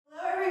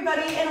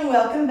everybody, and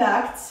welcome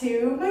back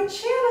to my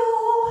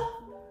channel.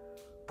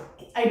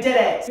 I did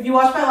it. If you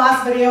watched my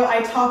last video,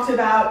 I talked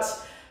about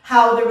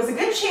how there was a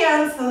good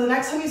chance that the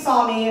next time you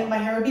saw me, my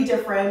hair would be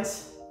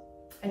different.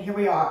 And here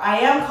we are. I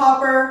am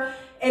copper.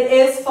 It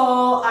is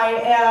fall. I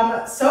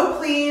am so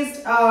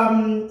pleased.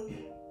 I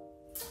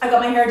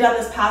got my hair done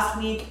this past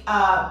week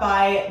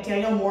by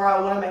Daniel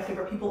Mora, one of my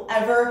favorite people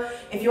ever.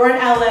 If you're in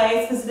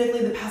LA,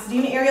 specifically the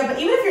Pasadena area, but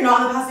even if you're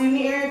not in the Pasadena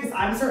area, because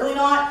I'm certainly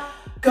not,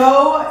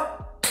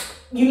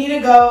 you need to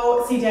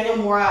go see Daniel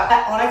Mora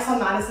at Onyx on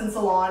Madison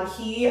Salon.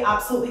 He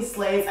absolutely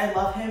slays. I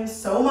love him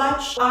so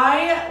much.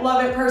 I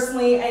love it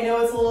personally. I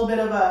know it's a little bit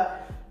of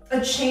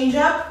a change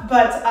up,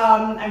 but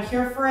I'm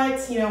here for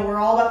it. You know, we're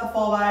all about the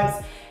fall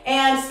vibes.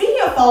 And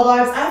speaking of fall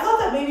vibes, I thought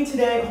that maybe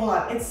today, hold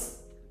on,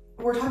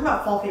 we're talking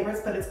about fall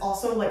favorites, but it's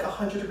also like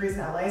 100 degrees in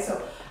LA,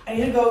 so I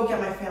need to go get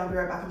my fan. I'll be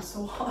right back. I'm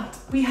so hot.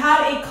 We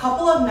had a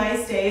couple of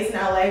nice days in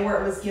LA where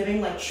it was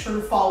giving like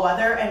true fall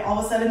weather, and all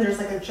of a sudden there's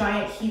like a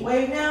giant heat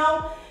wave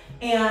now,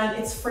 and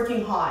it's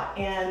freaking hot,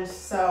 and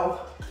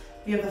so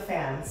we have the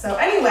fan. So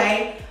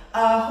anyway,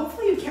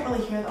 hopefully you can't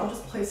really hear that. I'll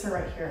just place her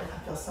right here.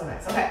 That feels so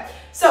nice. Okay,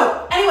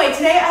 so anyway,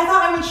 today I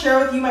thought I would share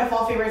with you my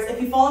fall favorites.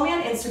 If you follow me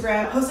on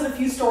Instagram, I posted a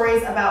few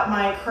stories about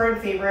my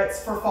current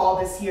favorites for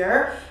fall this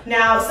year.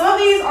 Now, some of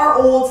these are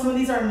old, some of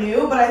these are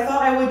new, but I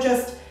thought I would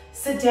just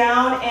sit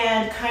down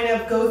and kind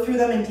of go through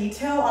them in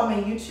detail on my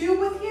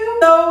YouTube with you.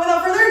 So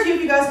without further ado,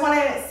 if you guys want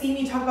to see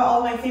me talk about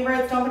all of my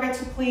favorites, don't forget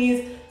to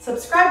please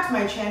subscribe to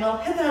my channel,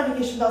 hit the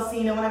notification bell so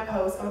you know when I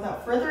post. And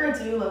without further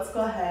ado, let's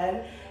go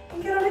ahead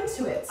and get on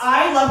into it.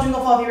 I love doing a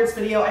fall favorites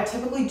video. I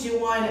typically do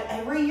one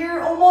every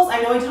year almost.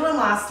 I know I did one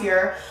last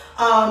year,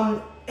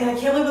 and I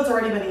can't believe it's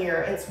already been a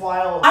year. It's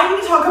wild. I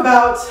need to talk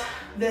about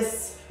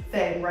this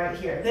thing right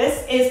here.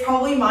 This is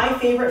probably my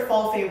favorite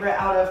fall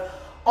favorite out of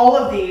all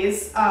of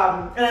these, and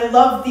I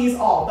love these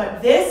all,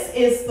 but this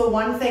is the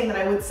one thing that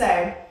I would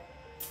say,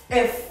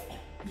 if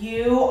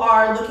you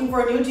are looking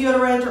for a new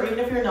deodorant, or even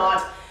if you're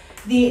not,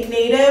 the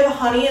Native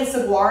Honey and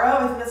Saguaro,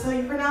 I think that's how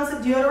you pronounce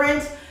it,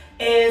 deodorant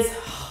is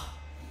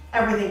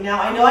everything.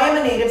 Now, I know I am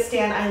a Native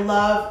stan. I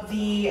love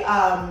the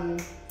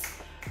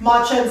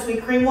Matcha and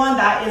sweet cream one.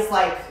 That is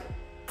like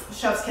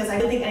chef's kiss. I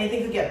don't think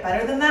anything could get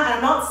better than that. And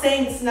I'm not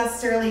saying it's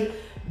necessarily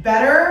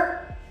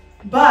better,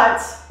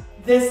 but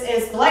this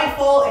is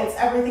delightful. It's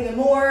everything and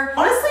more.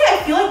 Honestly,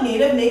 I feel like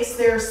Native makes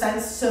their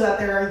scents so that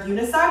they're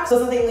unisex. So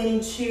something leaning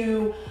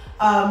to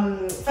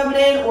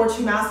feminine or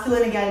too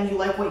masculine. Again, you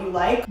like what you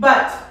like.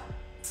 But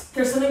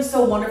there's something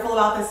so wonderful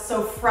about this.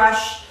 So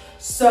fresh.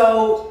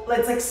 So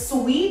it's like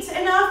sweet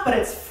enough, but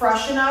it's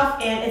fresh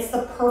enough, and it's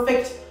the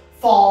perfect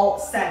fall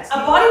scent. A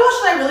body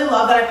wash that I really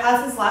love that I've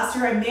had since last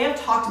year, I may have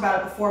talked about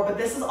it before, but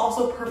this is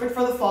also perfect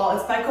for the fall.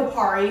 It's by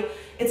Kopari.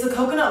 It's a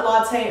coconut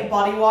latte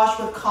body wash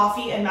with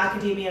coffee and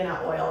macadamia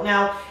nut oil.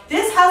 Now,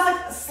 this has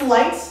like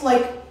slight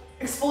like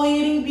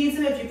exfoliating beads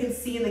in it. If you can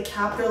see in the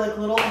cap, they're like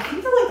little, I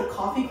think they're like the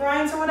coffee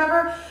grinds or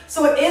whatever.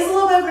 So it is a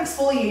little bit of an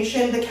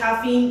exfoliation. The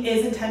caffeine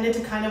is intended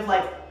to kind of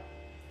like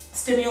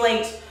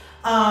stimulate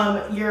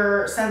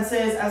your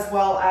senses, as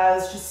well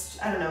as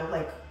just, I don't know,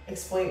 like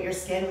exfoliate your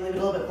skin and leave it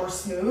a little bit more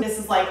smooth. This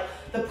is like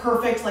the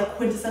perfect like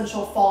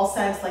quintessential fall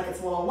scent. Like it's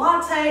a little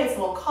latte, it's a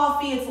little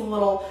coffee, it's a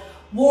little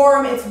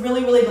warm. It's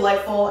really, really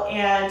delightful,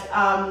 and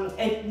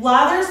it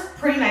lathers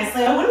pretty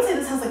nicely. I wouldn't say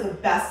this has like the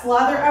best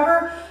lather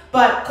ever,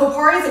 but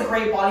Kopari is a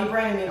great body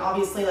brand. I mean,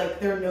 obviously, like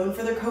they're known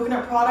for their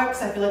coconut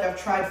products. I feel like I've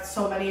tried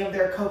so many of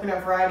their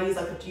coconut varieties,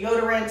 like the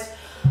deodorant,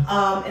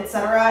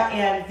 etc.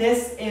 And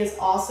this is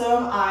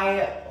awesome.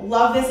 I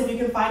love this. If you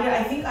can find it,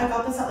 I think I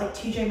got this at like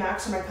TJ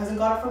Maxx, or my cousin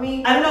got it for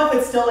me. I don't know if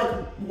it's still like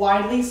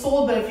widely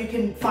sold, but if you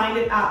can find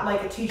it at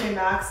like a TJ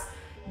Maxx,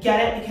 get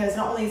it, because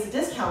not only is it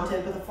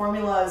discounted, but the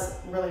formula is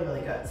really,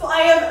 really good. So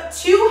I have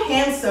two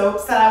hand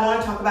soaps that I want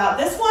to talk about.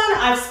 This one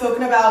I've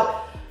spoken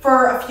about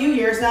for a few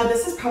years now.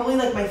 This is probably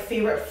like my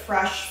favorite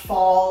fresh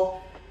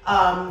fall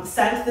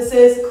scent. This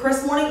is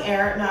Crisp Morning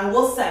Air. Now I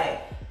will say,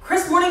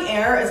 Crisp Morning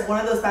Air is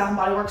one of those Bath &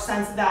 Body Works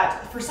scents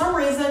that for some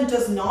reason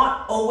does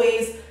not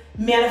always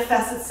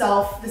manifest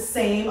itself the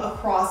same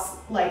across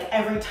like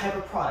every type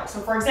of product. So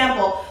for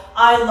example,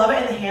 I love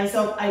it in the hand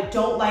soap. I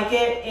don't like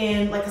it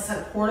in like a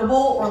scent portable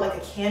or like a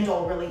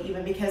candle, really,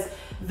 even, because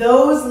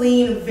those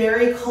lean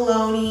very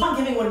cologne-y, not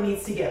giving what it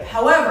needs to give.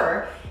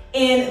 However,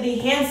 in the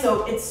hand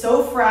soap, it's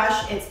so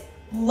fresh, it's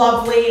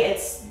lovely,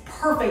 it's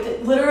perfect.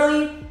 It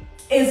literally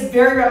is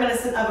very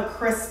reminiscent of a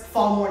crisp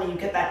fall morning. You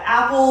get that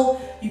apple,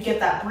 you get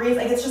that breeze,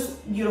 like it's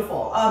just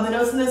beautiful. The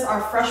notes in this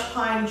are fresh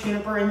pine,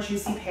 juniper, and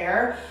juicy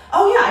pear.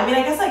 Oh yeah, I mean,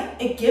 I guess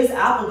like it gives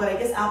apple, but I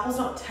guess apple's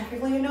not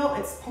technically a note.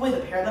 It's probably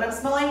the pear that I'm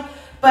smelling.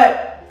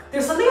 But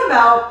there's something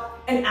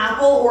about an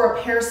apple or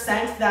a pear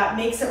scent that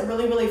makes it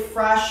really, really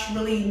fresh,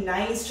 really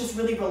nice, just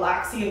really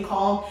relaxing and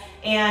calm.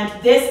 And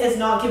this is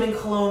not giving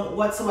cologne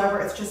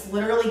whatsoever. It's just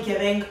literally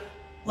giving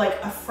like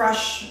a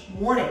fresh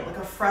morning, like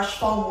a fresh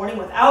fall morning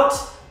without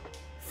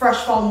fresh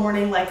fall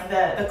morning like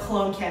the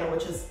cologne candle,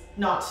 which is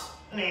not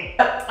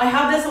I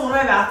have this in one of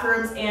my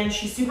bathrooms and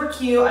she's super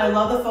cute. I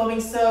love the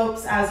foaming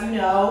soaps, as you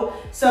know.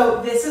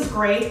 So this is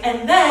great.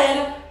 And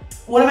then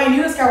one of my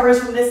new discoveries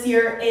from this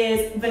year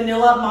is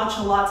Vanilla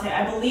Matcha Latte.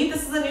 I believe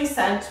this is a new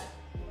scent.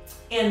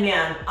 And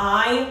man,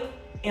 I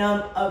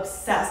am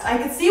obsessed.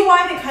 I could see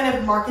why they kind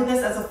of market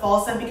this as a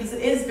fall scent because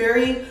it is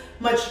very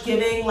much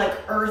giving like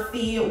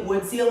earthy,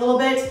 woodsy a little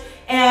bit.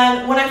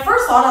 And when I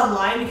first saw it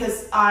online,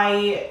 because did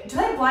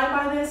I blind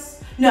buy this?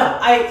 No,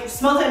 I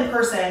smelled it in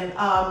person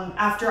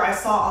after I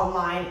saw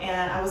online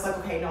and I was like,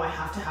 okay, no, I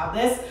have to have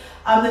this.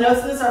 The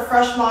notes in this are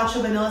fresh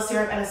matcha, vanilla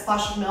syrup, and a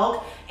splash of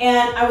milk.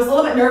 And I was a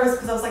little bit nervous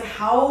because I was like,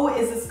 how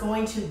is this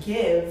going to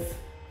give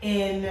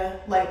in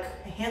like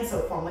a hand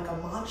soap form, like a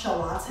matcha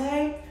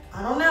latte?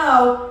 I don't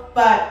know,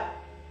 but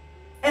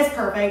it's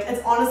perfect.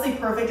 It's honestly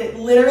perfect. It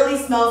literally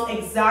smells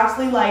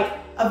exactly like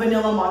a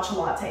vanilla matcha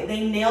latte.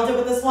 They nailed it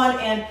with this one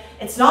and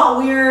it's not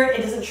weird.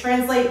 It doesn't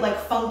translate like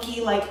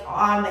funky like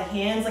on the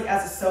hands like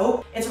as a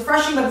soap. It's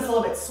refreshing, but it's a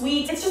little bit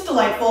sweet. It's just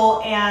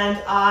delightful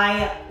and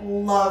I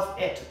love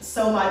it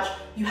so much.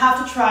 You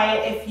have to try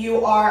it if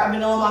you are a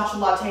vanilla matcha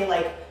latte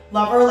like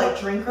lover, like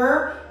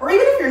drinker, or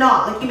even if you're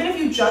not, like even if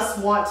you just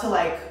want to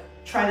like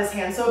try this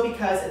hand soap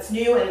because it's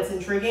new and it's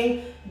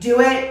intriguing, do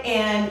it.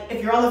 And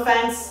if you're on the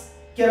fence,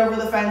 get over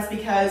the fence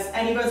because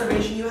any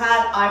reservation you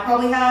had, I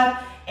probably had,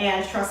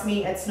 and trust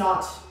me, it's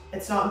not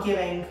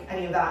giving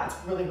any of that.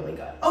 It's really, really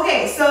good.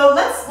 Okay, so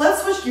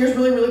let's switch gears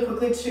really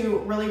quickly to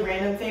really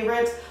random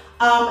favorites.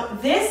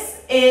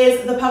 This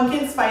is the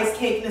pumpkin spice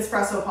cake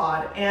Nespresso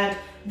pod, and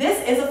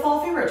this is a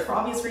fall favorite for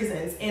obvious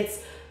reasons.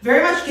 It's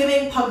very much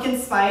giving pumpkin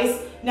spice.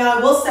 Now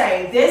I will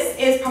say this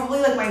is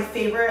probably like my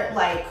favorite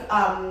like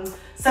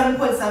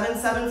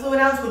 7.77 fluid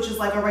ounce, which is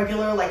like a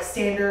regular like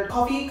standard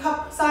coffee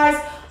cup size.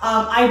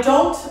 I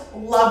don't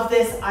love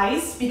this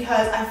ice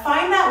because I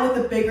find that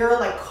with the bigger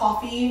like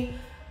coffee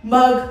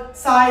mug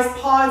size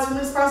pods from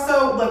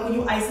Nespresso, like when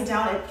you ice it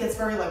down, it gets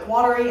very like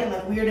watery and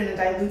like weird and it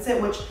dilutes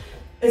it, which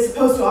is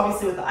supposed to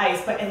obviously with the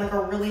ice, but in like a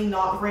really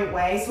not great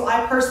way. So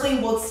I personally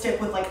will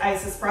stick with like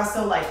iced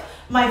espresso. Like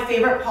my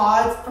favorite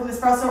pods from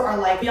Nespresso are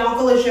like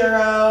Bianco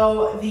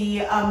Leggero, the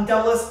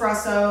double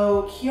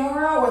espresso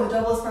Chiara or the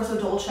double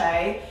espresso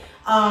Dolce,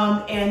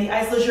 and the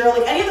iced Leggero.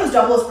 Like any of those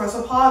double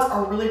espresso pods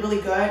are really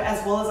good,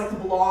 as well as like the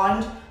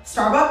blonde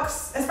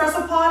Starbucks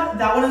espresso pod.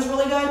 That one is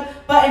really good.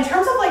 But in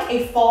terms of like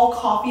a fall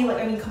coffee, like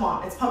I mean, come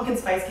on, it's pumpkin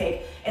spice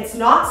cake. It's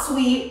not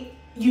sweet.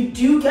 You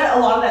do get a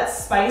lot of that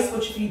spice,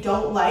 which if you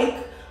don't like,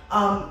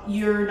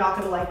 you're not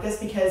gonna like this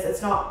because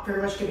it's not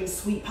very much giving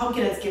sweet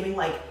pumpkin. It's giving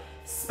like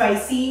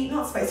spicy,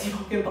 not spicy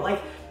pumpkin, but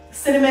like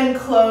cinnamon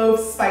clove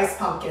spice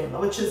pumpkin,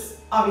 which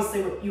is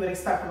obviously what you would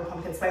expect from a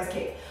pumpkin spice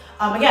cake.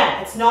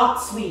 Again, it's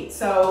not sweet.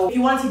 So if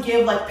you wanted to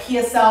give like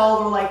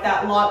PSL or like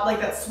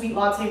that sweet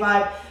latte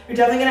vibe, you're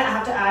definitely gonna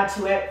have to add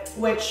to it,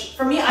 which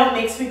for me, I don't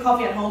make sweet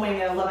coffee at home. I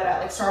mean, I love it at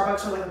like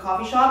Starbucks or like a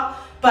coffee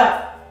shop.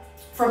 But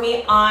for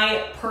me,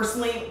 I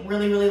personally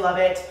really love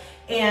it.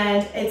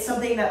 And it's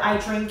something that I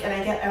drink and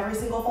I get every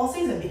single fall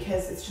season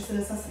because it's just a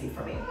necessity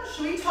for me.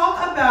 Should we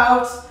talk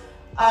about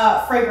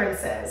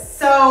fragrances?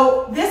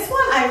 So this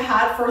one I've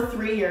had for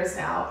 3 years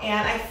now,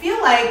 and I feel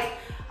like,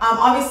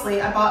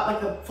 obviously I bought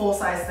like the full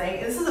size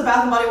thing. This is a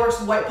Bath & Body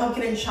Works White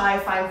Pumpkin and Chai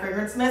Fine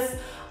Fragrance Mist.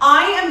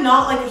 I am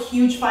not like a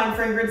huge fine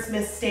fragrance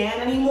mist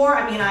stan anymore.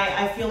 I mean,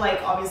 I feel like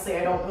obviously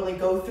I don't really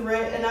go through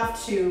it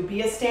enough to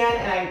be a stan,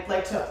 and I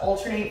like to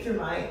alternate through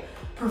my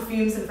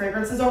perfumes and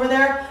fragrances over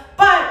there.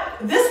 But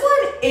this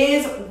one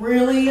is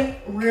really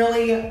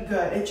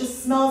good. It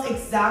just smells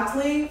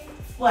exactly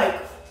like,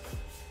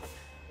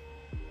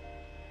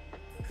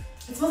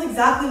 it smells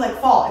exactly like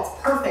fall.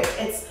 It's perfect.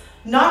 It's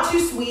not too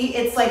sweet.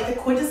 It's like the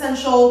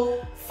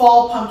quintessential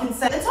fall pumpkin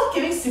scent. It's not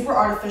giving super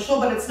artificial,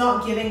 but it's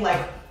not giving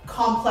like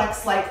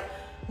complex, like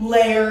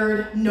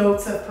layered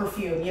notes of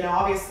perfume. You know,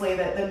 obviously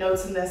the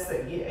notes in this,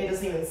 it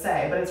doesn't even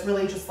say, but it's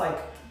really just like,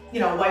 you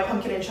know, white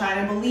pumpkin and chai.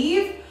 And I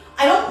believe,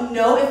 I don't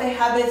know if they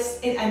have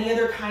this in any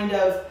other kind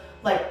of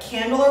like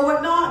candle or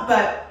whatnot,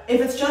 but if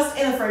it's just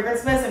in a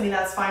fragrance mist, I mean,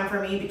 that's fine for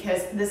me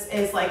because this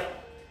is like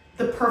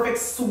the perfect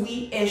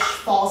sweet-ish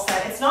fall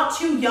scent. It's not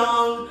too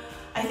young.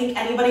 I think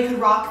anybody could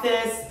rock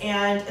this,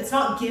 and it's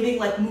not giving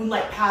like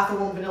Moonlight Path or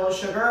Warm Vanilla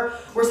Sugar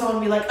where someone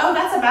would be like, oh,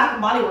 that's a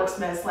Bath & Body Works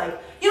mist. Like,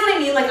 you know what I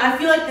mean? Like, I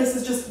feel like this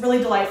is just really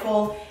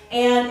delightful,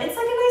 and it's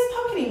like a nice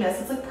pumpkin-y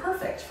mist. It's like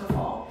perfect for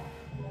fall.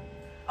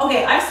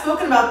 Okay, I've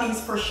spoken about these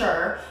for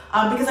sure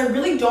because I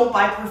really don't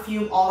buy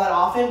perfume all that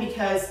often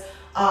because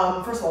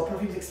first of all,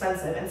 perfume's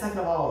expensive, and second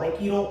of all, like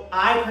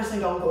I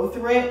personally don't go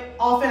through it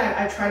often.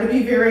 I try to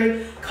be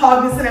very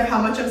cognizant of how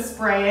much I'm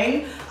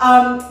spraying.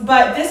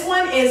 But this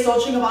one is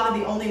Dolce & Gabbana,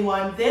 the only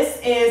one. This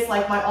is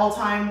like my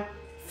all-time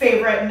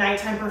favorite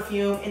nighttime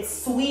perfume. It's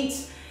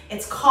sweet,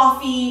 it's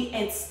coffee,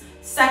 it's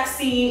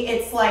sexy,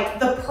 it's like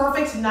the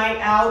perfect night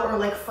out or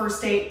like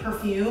first date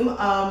perfume.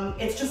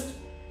 It's just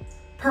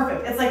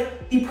perfect. It's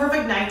like the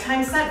perfect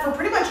nighttime scent for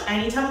pretty much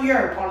any time of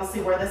year. I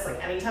honestly wear this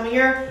like any time of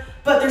year,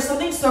 but there's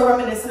something so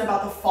reminiscent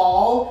about the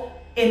fall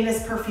in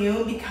this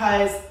perfume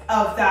because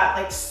of that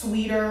like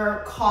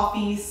sweeter,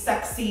 coffee,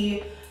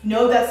 sexy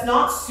note that's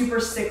not super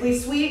sickly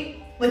sweet.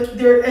 Like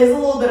there is a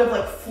little bit of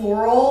like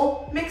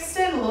floral mixed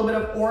in, a little bit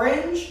of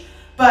orange,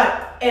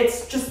 but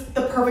it's just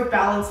the perfect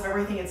balance of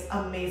everything. It's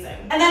amazing.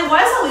 And then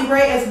YSL Libre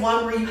is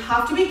one where you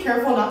have to be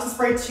careful not to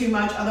spray too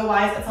much,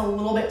 otherwise it's a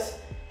little bit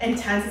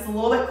intense, it's a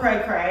little bit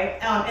cray-cray,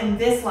 and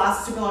this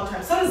lasts a super long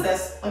time. So does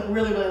this, like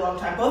really, really long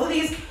time. Both of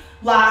these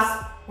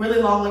last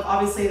really long. Like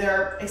obviously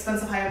they're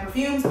expensive high-end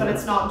perfumes, but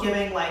it's not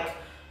giving like,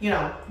 you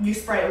know, you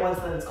spray it once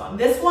and then it's gone.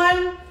 This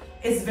one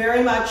is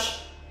very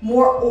much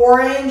more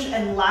orange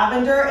and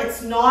lavender.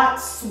 It's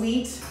not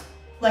sweet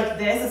like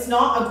this. It's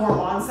not a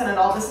gourmand scent at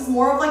all. This is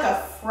more of like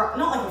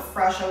not like a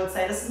fresh, I would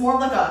say. This is more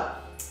of like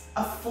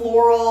a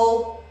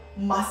floral,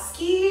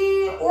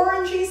 musky,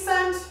 orangey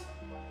scent.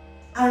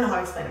 I don't know how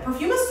to explain it.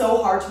 Perfume is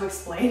so hard to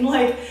explain.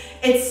 Like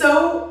it's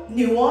so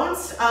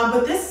nuanced,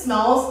 but this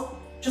smells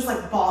just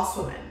like boss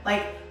woman.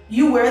 Like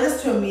you wear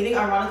this to a meeting.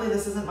 Ironically,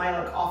 this isn't my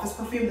like office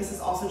perfume. This is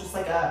also just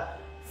like a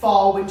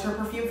fall winter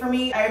perfume for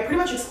me. I pretty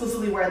much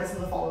exclusively wear this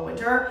in the fall and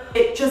winter.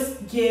 It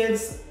just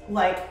gives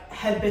like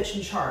head bitch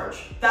in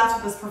charge. That's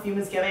what this perfume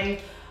is giving.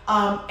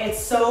 It's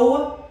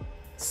so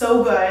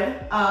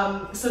good.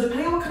 So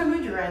depending on what kind of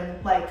mood you're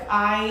in, like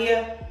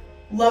I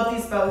love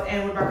these both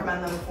and would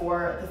recommend them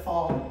for the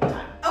fall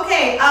time.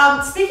 Okay,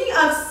 speaking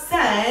of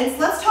scents,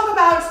 let's talk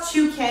about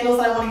two candles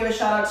that I want to give a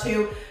shout out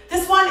to.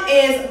 This one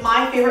is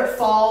my favorite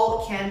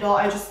fall candle.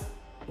 I just,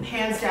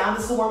 hands down,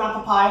 this is a warm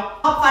apple pie.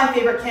 Top 5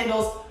 favorite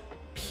candles,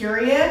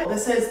 period.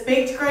 This is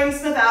baked Granny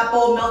Smith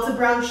apple, melted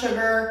brown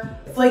sugar,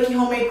 flaky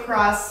homemade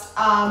crust.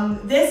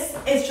 This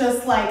is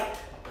just like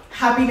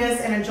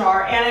happiness in a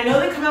jar. And I know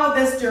they come out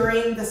with this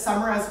during the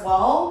summer as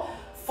well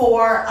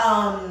for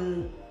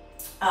 4th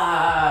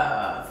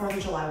of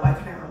July. Why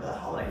couldn't I remember that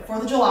holiday?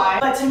 4th of July.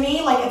 But to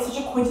me, like it's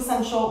such a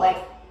quintessential like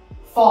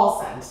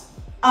fall scent.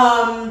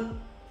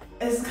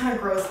 This is kind of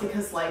gross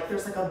because like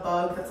there's like a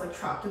bug that's like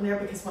trapped in there,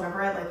 because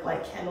whenever I like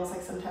light candles,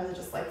 like sometimes it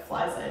just like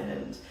flies in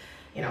and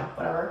you know,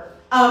 whatever.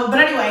 But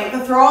anyway,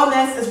 the throw on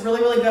this is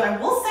really, really good. I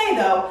will say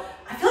though,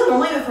 I feel like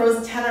normally the throw is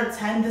a 10 out of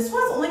 10. This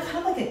one's only kind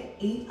of like an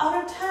 8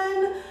 out of 10.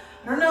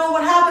 I don't know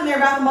what happened there,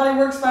 Bath & Body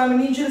Works, but I'm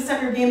gonna need you to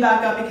step your game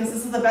back up because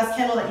this is the best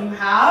candle that you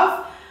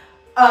have.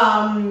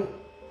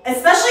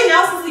 Especially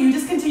now since you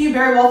discontinued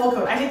Berry Waffle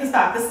Cone. I take this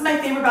back. This is my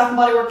favorite Bath &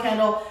 Body Works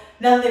candle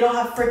now that they don't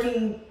have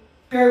freaking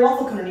Berry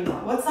Waffle Cone anymore.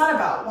 What's that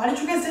about? Why did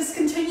you guys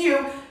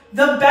discontinue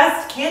the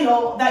best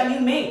candle that you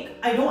make?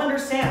 I don't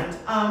understand.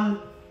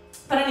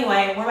 But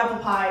anyway, warm apple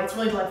pie, it's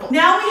really delightful.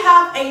 Now we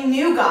have a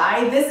new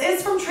guy. This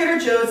is from Trader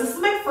Joe's. This is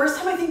my first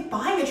time, I think,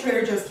 buying a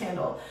Trader Joe's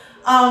candle.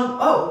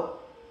 Oh,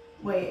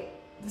 wait,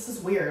 this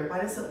is weird. Why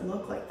does it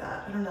look like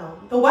that? I don't know.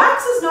 The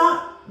wax is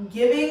not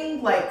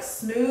giving like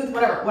smooth,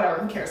 whatever,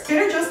 who cares?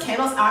 Trader Joe's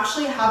candles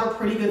actually have a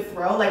pretty good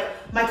throw. Like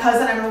my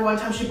cousin, I remember one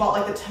time she bought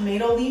like the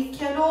tomato leaf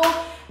candle,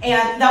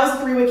 and that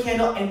was a 3-wick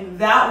candle, and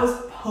that was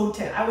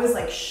potent. I was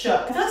like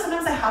shook. I feel like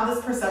sometimes I have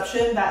this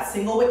perception that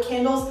single wick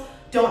candles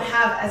don't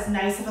have as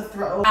nice of a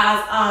throw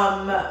as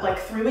like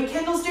 3-wick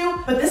candles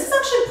do, but this is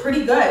actually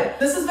pretty good.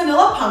 This is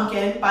vanilla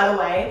pumpkin, by the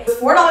way. It's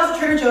 $4 at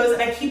Trader Joe's,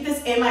 and I keep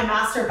this in my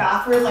master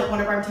bathroom, like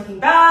whenever I'm taking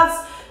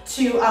baths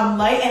to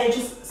light, and it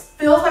just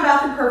fills my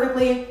bathroom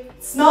perfectly.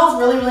 It smells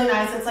really, really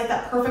nice. It's like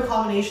that perfect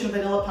combination of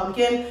vanilla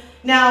pumpkin.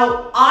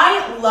 Now,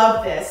 I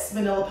love this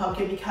vanilla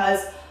pumpkin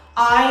because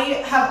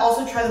I have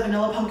also tried the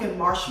vanilla pumpkin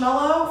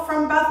marshmallow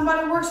from Bath &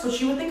 Body Works, which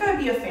you would think I'd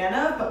be a fan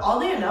of, but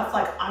oddly enough,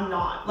 like I'm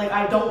not. Like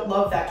I don't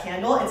love that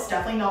candle. It's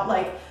definitely not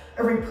like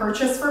a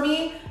repurchase for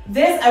me.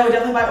 This I would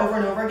definitely buy over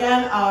and over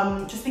again,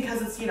 just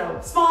because it's, you know,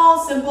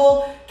 small,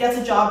 simple, gets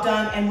a job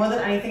done, and more than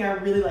anything, I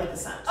really like the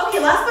scent. Okay,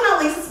 last but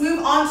not least, let's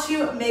move on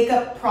to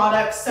makeup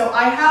products. So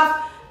I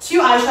have 2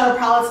 eyeshadow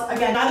palettes.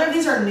 Again, neither of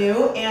these are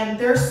new, and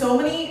there's so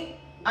many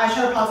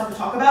eyeshadow palettes I could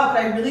talk about,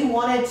 but I really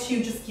wanted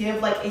to just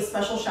give like a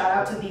special shout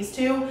out to these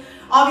 2.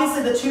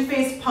 Obviously the Too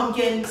Faced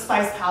Pumpkin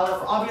Spice Palette,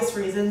 for obvious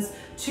reasons.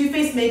 Too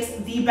Faced makes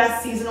the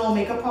best seasonal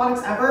makeup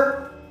products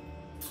ever.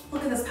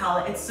 Look at this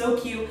palette, it's so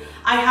cute.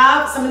 I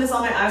have some of this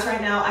on my eyes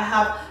right now. I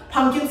have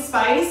pumpkin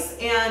spice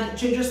and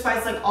ginger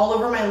spice like all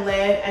over my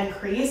lid and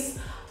crease.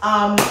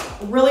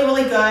 Really,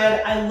 really good.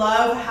 I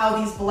love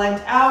how these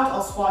blend out.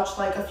 I'll swatch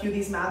like a few of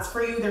these mattes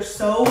for you. They're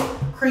so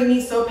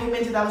creamy, so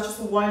pigmented. That was just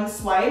one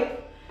swipe.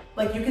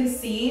 Like you can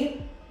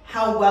see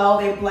how well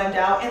they blend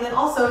out. And then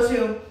also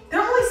too, they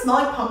don't really smell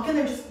like pumpkin.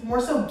 They're just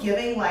more so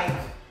giving like,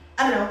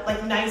 I don't know,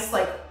 like nice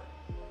like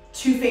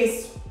Too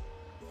Faced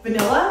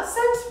vanilla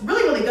scent.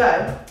 Really, really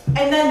good.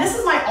 And then this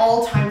is my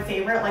all-time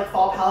favorite like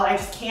fall palette. I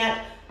just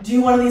can't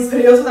do one of these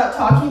videos without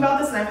talking about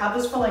this. And I've had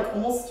this for like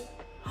almost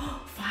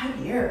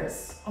 5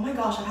 years. Oh my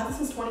gosh, I've had this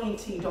since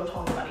 2018. Don't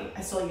tell anybody.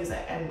 I still use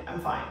it and I'm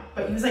fine.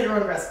 But use at your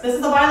own risk. This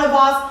is the Violet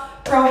Voss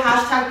Pro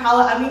hashtag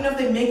palette. I don't even know if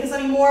they make this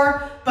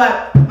anymore,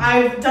 but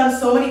I've done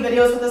so many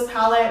videos with this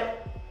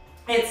palette.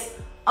 It's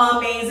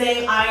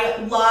amazing. I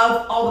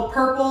love all the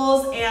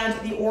purples and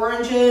the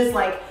oranges.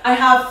 Like I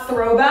have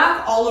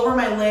throwback all over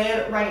my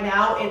lid right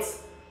now.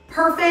 It's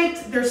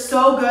perfect. They're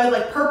so good.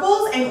 Like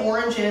purples and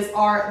oranges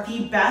are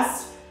the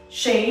best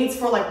shades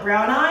for like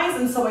brown eyes,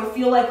 and so I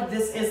feel like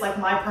this is like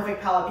my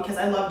perfect palette because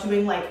I love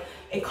doing like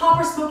a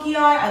copper smoky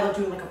eye, I love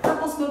doing like a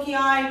purple smoky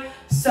eye.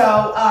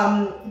 So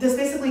this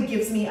basically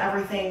gives me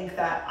everything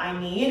that I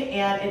need,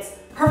 and it's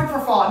perfect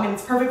for fall. I mean,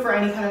 it's perfect for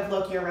any kind of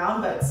look year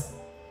round, but it's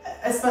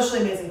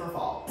especially amazing for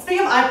fall.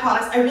 Speaking of eye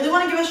products, I really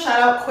want to give a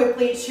shout out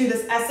quickly to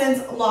this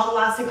Essence Long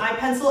Lasting Eye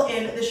Pencil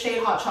in the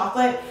shade Hot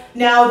Chocolate.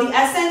 Now the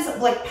Essence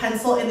like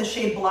pencil in the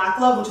shade Black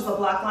Love, which is a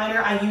black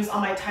liner I use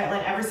on my tight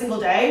line every single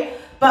day.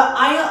 But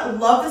I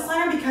love this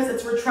liner because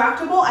it's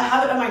retractable. I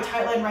have it on my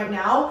tight line right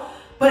now,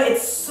 but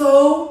it's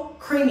so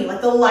creamy.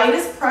 Like the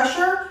lightest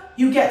pressure,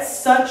 you get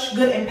such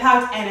good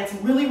impact, and it's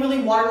really,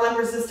 really waterline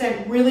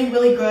resistant, really,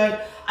 really good.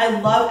 I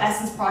love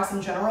Essence products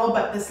in general,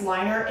 but this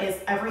liner is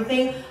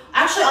everything.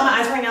 Actually, on my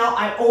eyes right now,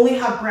 I only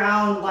have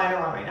brown liner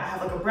on right now. I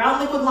have like a brown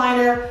liquid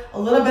liner, a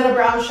little bit of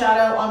brown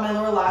shadow on my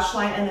lower lash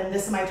line, and then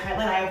this is my tight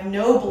line. I have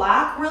no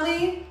black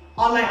really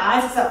on my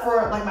eyes except for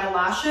like my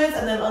lashes,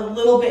 and then a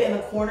little bit in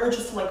the corner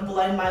just to like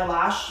blend my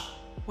lash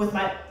with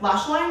my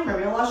lash line, my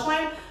real lash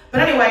line.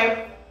 But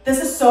anyway,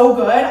 this is so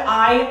good.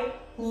 I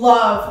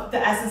love the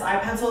Essence eye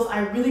pencils. I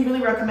really,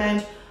 really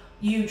recommend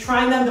you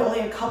trying them. They're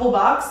only a couple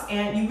bucks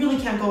and you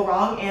really can't go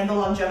wrong, and the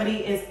longevity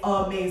is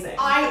amazing.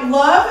 I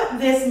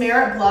love this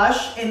Merit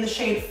blush in the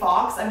shade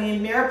Fox. I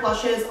mean, Merit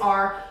blushes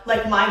are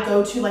like my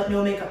go-to like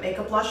no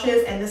makeup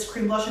blushes, and this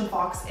cream blush in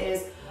Fox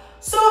is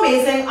so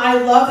amazing. I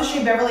love the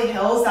shade Beverly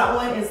Hills. That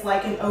one is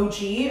like an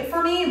OG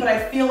for me, but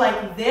I feel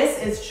like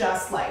this is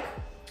just like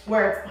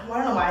where it's, I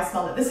don't know why I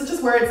smelled it. This is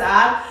just where it's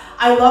at.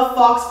 I love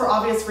Fox for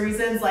obvious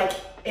reasons. Like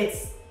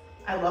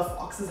I love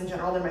foxes in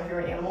general. They're my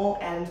favorite animal,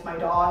 and my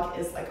dog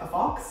is like a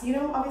fox, you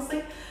know,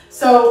 obviously.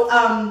 So,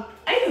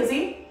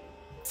 anywho,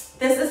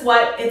 this is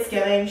what it's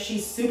giving.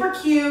 She's super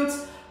cute,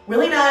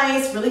 really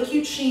nice, really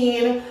cute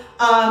sheen,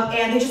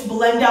 and they just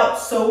blend out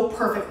so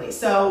perfectly.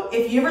 So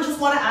if you ever just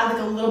want to add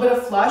like a little bit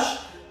of flush,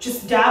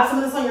 just dab some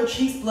of this on your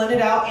cheeks, blend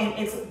it out, and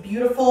it's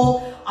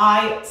beautiful.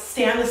 I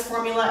stand this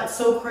formula. It's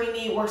so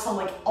creamy. It works on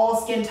like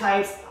all skin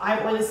types. I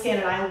have oily skin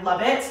and I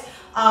love it.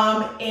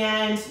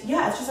 And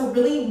yeah, it's just a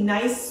really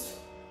nice,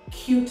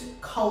 cute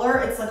color.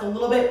 It's like a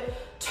little bit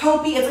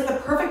taupey. It's like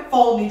the perfect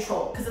fall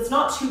neutral because it's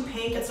not too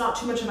pink. It's not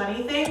too much of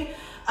anything.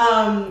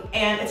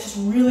 And it's just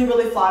really,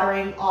 really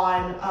flattering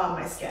on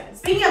my skin.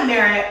 Speaking of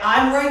Merit,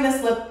 I'm wearing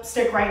this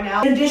lipstick right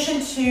now. In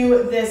addition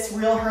to this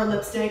Real Her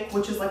lipstick,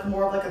 which is like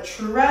more of like a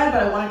true red,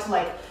 but I wanted to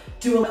like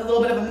do a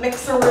little bit of a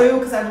mixeroo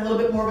because I have a little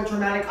bit more of a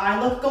dramatic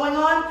eye look going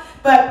on.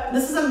 But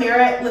this is a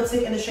Merit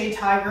lipstick in the shade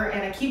Tiger,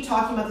 and I keep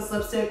talking about this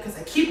lipstick because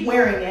I keep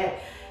wearing it.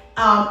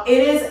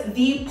 It is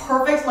the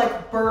perfect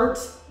like burnt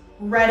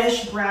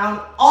reddish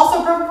brown,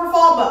 also perfect for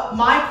fall, but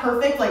my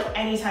perfect like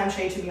anytime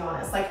shade, to be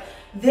honest. Like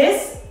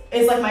this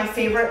is like my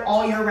favorite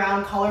all year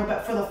round color,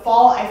 but for the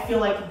fall, I feel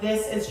like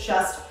this is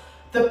just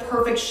the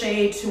perfect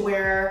shade to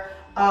wear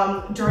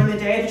during the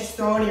day to just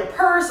throw in your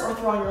purse or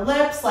throw on your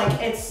lips. Like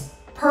it's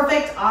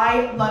perfect.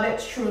 I love it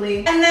truly.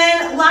 And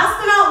then last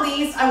but not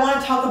least, I want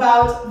to talk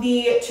about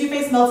the Too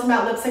Faced Melted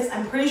Matte Lipsticks.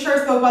 I'm pretty sure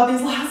I spoke about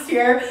these last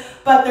year,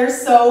 but they're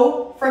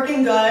so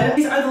freaking good.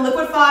 These are the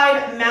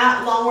liquefied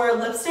matte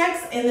longwear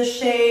lipsticks in the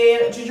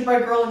shade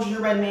Gingerbread Girl and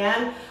Gingerbread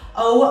Man.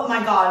 Oh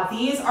my God,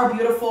 these are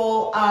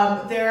beautiful.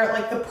 They're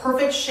like the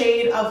perfect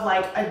shade of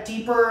like a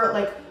deeper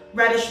like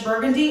reddish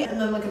burgundy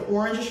and then like an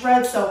orangish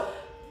red. So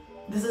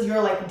this is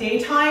your like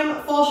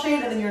daytime fall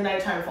shade and then your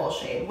nighttime fall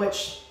shade,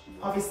 which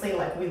obviously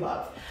like we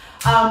love.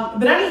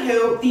 But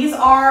anywho, these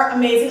are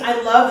amazing.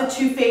 I love the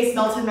Too Faced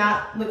Melted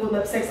Matte liquid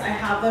lipsticks. I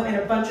have them in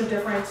a bunch of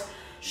different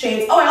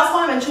shades. Oh, I also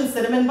want to mention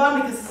Cinnamon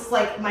Bun because this is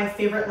like my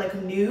favorite like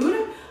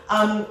nude.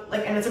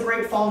 And it's a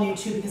great fall nude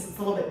too because it's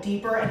a little bit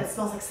deeper and it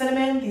smells like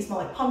cinnamon. These smell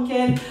like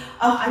pumpkin.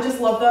 I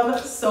just love them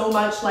so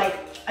much. Like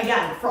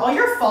again, for all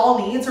your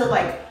fall needs or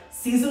like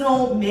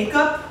seasonal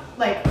makeup,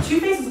 like Too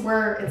Faced is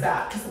where it's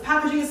at because the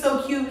packaging is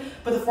so cute,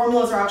 but the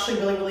formulas are actually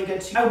really, really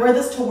good too. I wear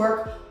this to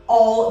work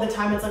all the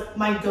time. It's like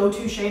my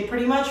go-to shade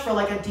pretty much for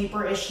like a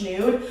deeper-ish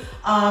nude.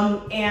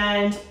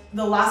 And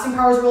the lasting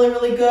power is really,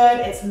 really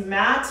good. It's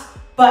matte,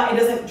 but it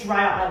doesn't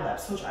dry out my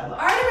lips, which I love.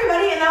 All right,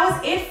 everybody, and that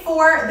was it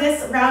for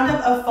this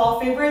roundup of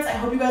fall favorites. I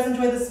hope you guys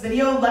enjoyed this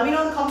video. Let me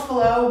know in the comments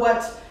below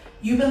what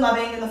you've been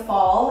loving in the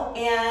fall.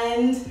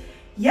 And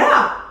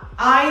yeah,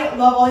 I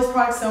love all these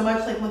products so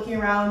much. Like looking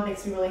around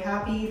makes me really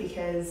happy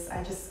because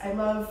I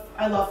love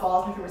fall.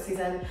 It's my favorite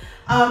season.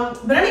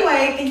 But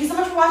anyway, thank you so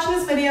much for watching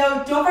this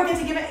video. Don't forget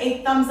to give it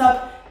a thumbs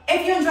up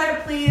if you enjoyed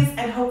it, please.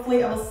 And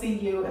hopefully I will see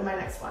you in my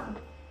next one.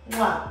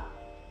 Mwah.